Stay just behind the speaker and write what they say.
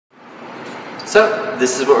So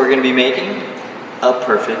this is what we're going to be making, a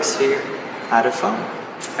perfect sphere out of foam.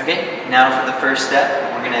 Okay, now for the first step,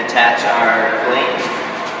 we're going to attach our plane,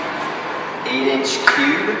 8-inch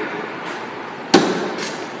cube,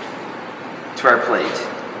 to our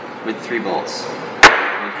plate with 3 bolts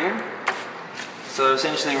right here. So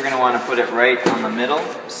essentially we're going to want to put it right on the middle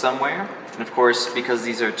somewhere. And of course, because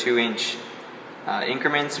these are 2-inch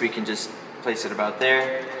increments, we can just place it about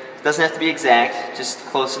there. It doesn't have to be exact, just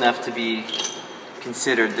close enough to be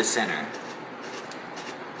considered the center.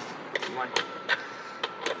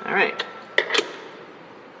 Alright.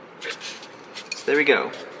 So there we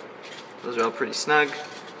go. Those are all pretty snug.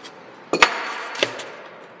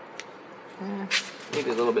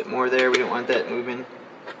 Maybe a little bit more there, we don't want that moving.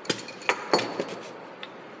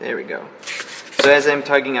 There we go. So as I'm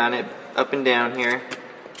tugging on it, up and down here,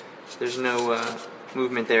 there's no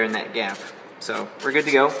movement there in that gap. So we're good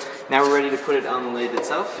to go. Now we're ready to put it on the lathe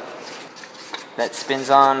itself. That spins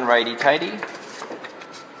on righty-tighty,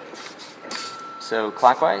 so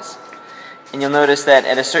clockwise. And you'll notice that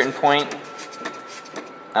at a certain point,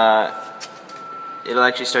 it'll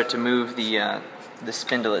actually start to move the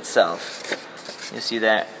spindle itself. You'll see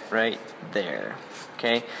that right there.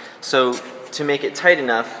 Okay, so to make it tight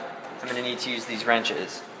enough, I'm going to need to use these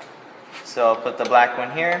wrenches. So I'll put the black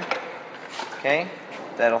one here. Okay,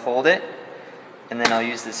 that'll hold it. And then I'll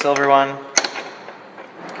use the silver one.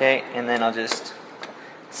 Okay, and then I'll just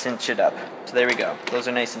cinch it up. So there we go. Those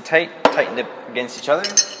are nice and tight, tightened up against each other.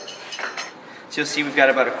 So you'll see we've got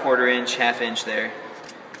about a 1/4 inch, 1/2 inch there.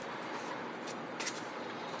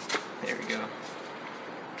 There we go.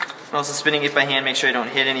 I'm also spinning it by hand, make sure I don't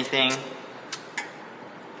hit anything.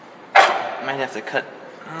 I might have to cut.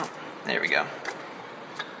 Oh, there we go.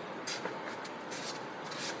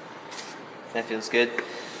 That feels good.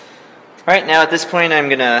 Alright, now at this point I'm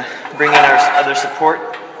going to bring in our other support.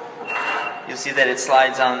 You'll see that it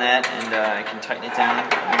slides on that, and I can tighten it down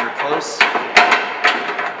when we're close.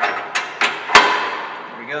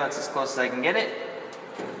 There we go, that's as close as I can get it.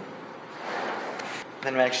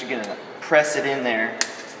 Then I'm actually going to press it in there,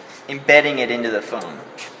 embedding it into the foam.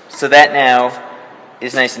 So that now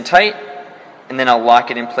is nice and tight, and then I'll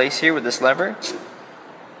lock it in place here with this lever.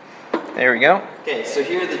 There we go. Okay, so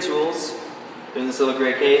here are the tools in this little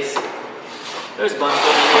gray case. There's a bunch of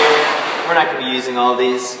them here. We're not going to be using all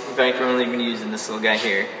these. In fact, we're only going to be using this little guy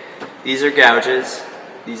here. These are gouges.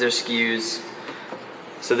 These are skews.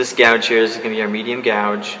 So this gouge here is going to be our medium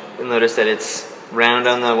gouge. You'll notice that it's round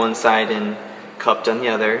on the one side and cupped on the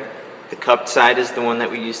other. The cupped side is the one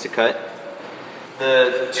that we use to cut.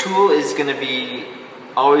 The tool is going to be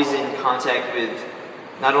always in contact with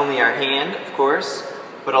not only our hand, of course,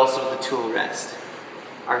 but also the tool rest.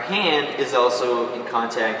 Our hand is also in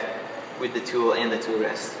contact with the tool and the tool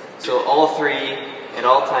rest. So all three at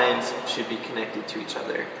all times should be connected to each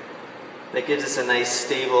other. That gives us a nice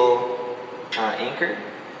stable anchor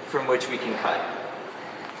from which we can cut.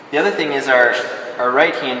 The other thing is our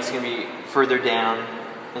right hand is going to be further down,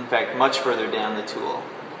 in fact much further down the tool.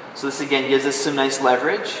 So this again gives us some nice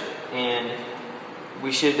leverage, and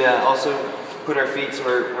we should also put our feet so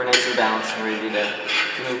we're nice and balanced and ready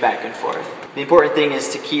to move back and forth. The important thing is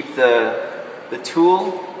to keep the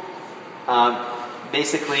tool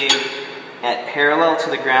basically at parallel to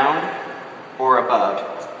the ground or above.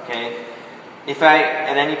 Okay? If I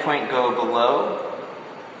at any point go below,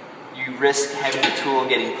 you risk having the tool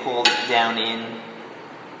getting pulled down in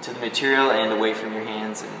to the material and away from your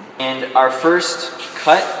hands. And our first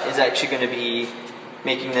cut is actually going to be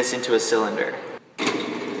making this into a cylinder.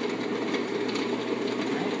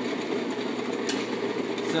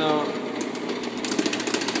 So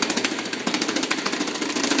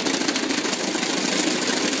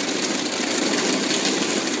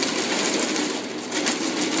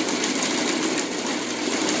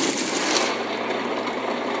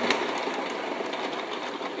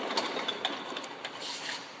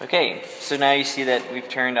okay, so now you see that we've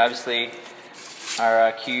turned obviously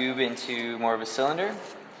our cube into more of a cylinder,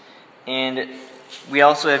 and we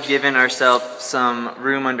also have given ourselves some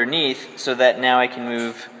room underneath so that now I can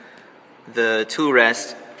move the tool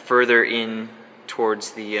rest further in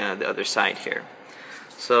towards the other side here.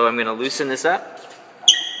 So I'm going to loosen this up.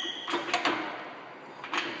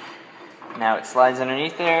 Now it slides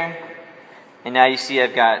underneath there, and now you see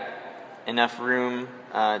I've got enough room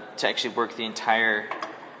to actually work the entire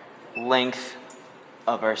length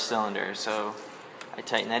of our cylinder. So I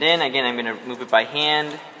tighten that in. Again, I'm going to move it by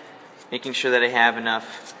hand, making sure that I have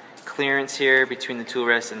enough clearance here between the tool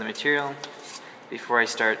rest and the material before I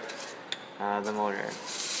start the motor.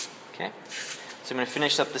 Okay, so I'm going to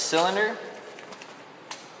finish up the cylinder,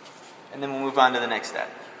 and then we'll move on to the next step.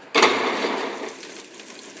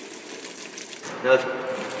 Now,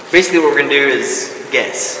 basically what we're going to do is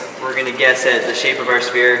guess. We're going to guess at the shape of our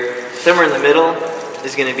sphere. Somewhere in the middle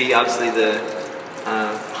is going to be obviously the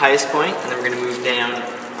highest point, and then we're going to move down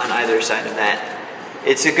on either side of that.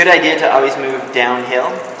 It's a good idea to always move downhill,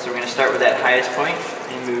 so we're going to start with that highest point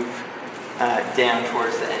and move down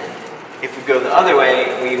towards the end. If we go the other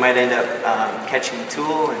way, we might end up catching the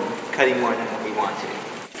tool and cutting more than what we want to.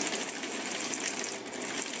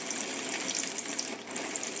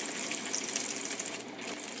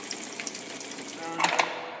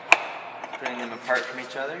 Putting them apart from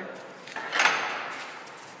each other.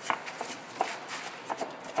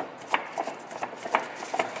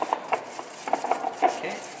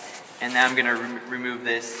 Okay, and now I'm going to remove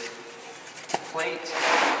this plate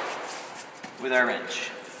with our wrench.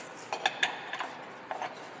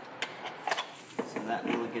 So that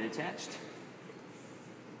will get attached.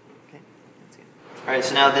 Okay, that's good. Alright,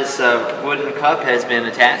 so now this wooden cup has been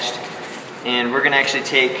attached, and we're going to actually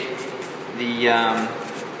take the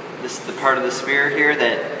the part of the sphere here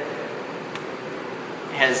that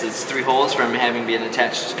has its 3 holes from having been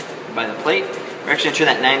attached by the plate. We're actually going to turn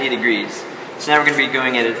that 90 degrees. So now we're going to be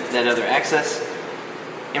going at that other axis,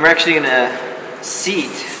 and we're actually going to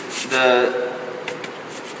seat the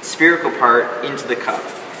spherical part into the cup,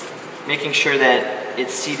 making sure that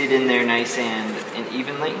it's seated in there nice and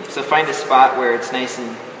evenly. So find a spot where it's nice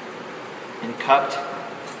and cupped,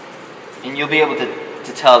 and you'll be able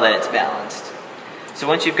to tell that it's balanced. So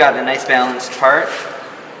once you've got a nice balanced part,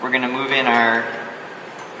 we're going to move in our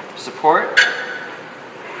support.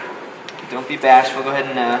 Don't be bashful, go ahead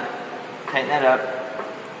and tighten that up,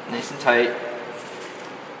 nice and tight.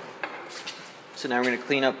 So now we're going to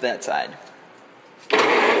clean up that side.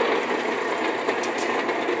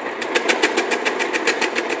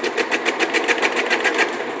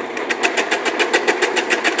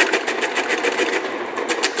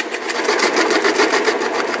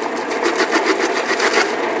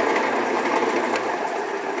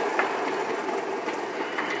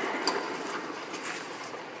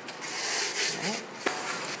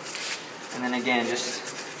 And then again, just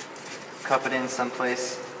cup it in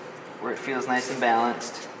someplace where it feels nice and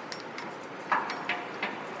balanced.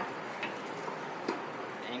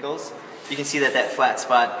 Angles. You can see that that flat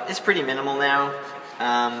spot is pretty minimal now,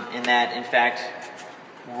 in that, in fact,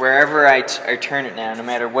 wherever I turn it now, no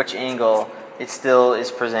matter which angle, it still is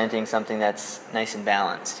presenting something that's nice and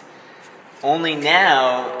balanced. Only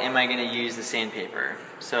now am I going to use the sandpaper.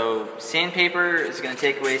 So sandpaper is going to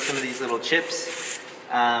take away some of these little chips,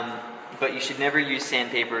 but you should never use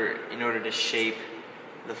sandpaper in order to shape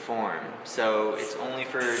the form. So it's only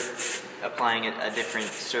for applying a different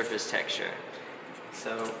surface texture.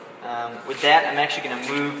 So with that, I'm actually going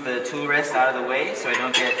to move the tool rest out of the way so I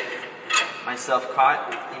don't get myself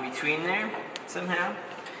caught in between there somehow.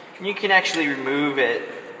 And you can actually remove it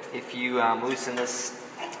if you loosen this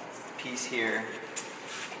piece here.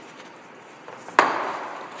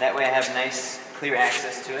 That way I have nice, clear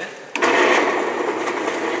access to it.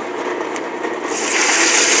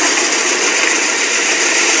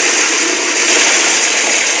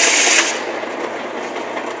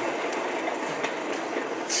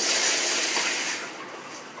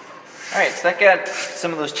 Alright, so that got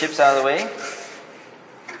some of those chips out of the way.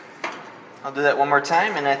 I'll do that one more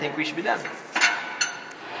time and I think we should be done.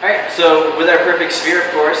 Alright, so with our perfect sphere,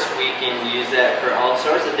 of course, we can use that for all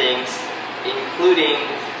sorts of things, including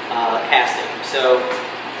casting. So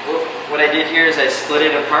what I did here is I split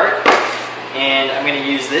it apart, and I'm going to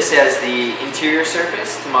use this as the interior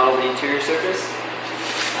surface, to model the interior surface,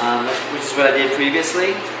 which is what I did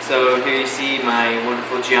previously. So here you see my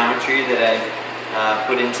wonderful geometry that I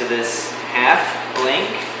put into this half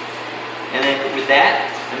blank, and then with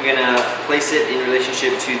that I'm going to place it in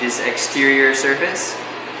relationship to this exterior surface,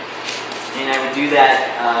 and I would do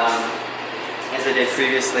that as I did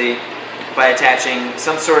previously by attaching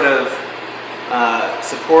some sort of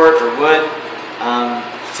support or wood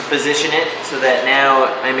to position it, so that now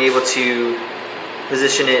I'm able to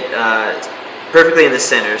position it perfectly in the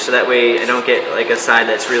center, so that way I don't get like a side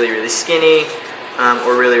that's really skinny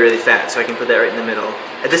or really fat, so I can put that right in the middle.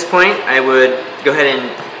 At this point, I would go ahead and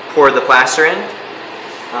pour the plaster in,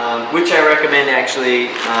 which I recommend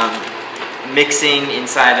actually mixing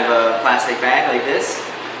inside of a plastic bag like this.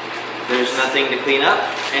 There's nothing to clean up.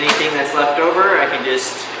 Anything that's left over, I can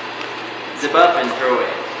just zip up and throw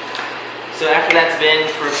away. So after that's been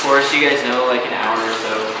for, of course, you guys know, like an hour or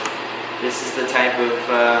so, this is the type of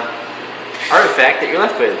artifact that you're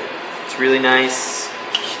left with. It's really nice.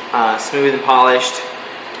 Smooth and polished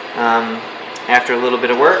after a little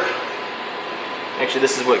bit of work. Actually,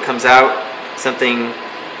 this is what comes out. Something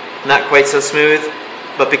not quite so smooth,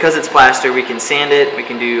 But because it's plaster, we can sand it, we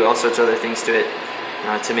can do all sorts of other things to it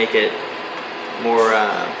to make it more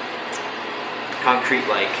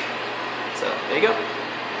concrete-like. So there you go.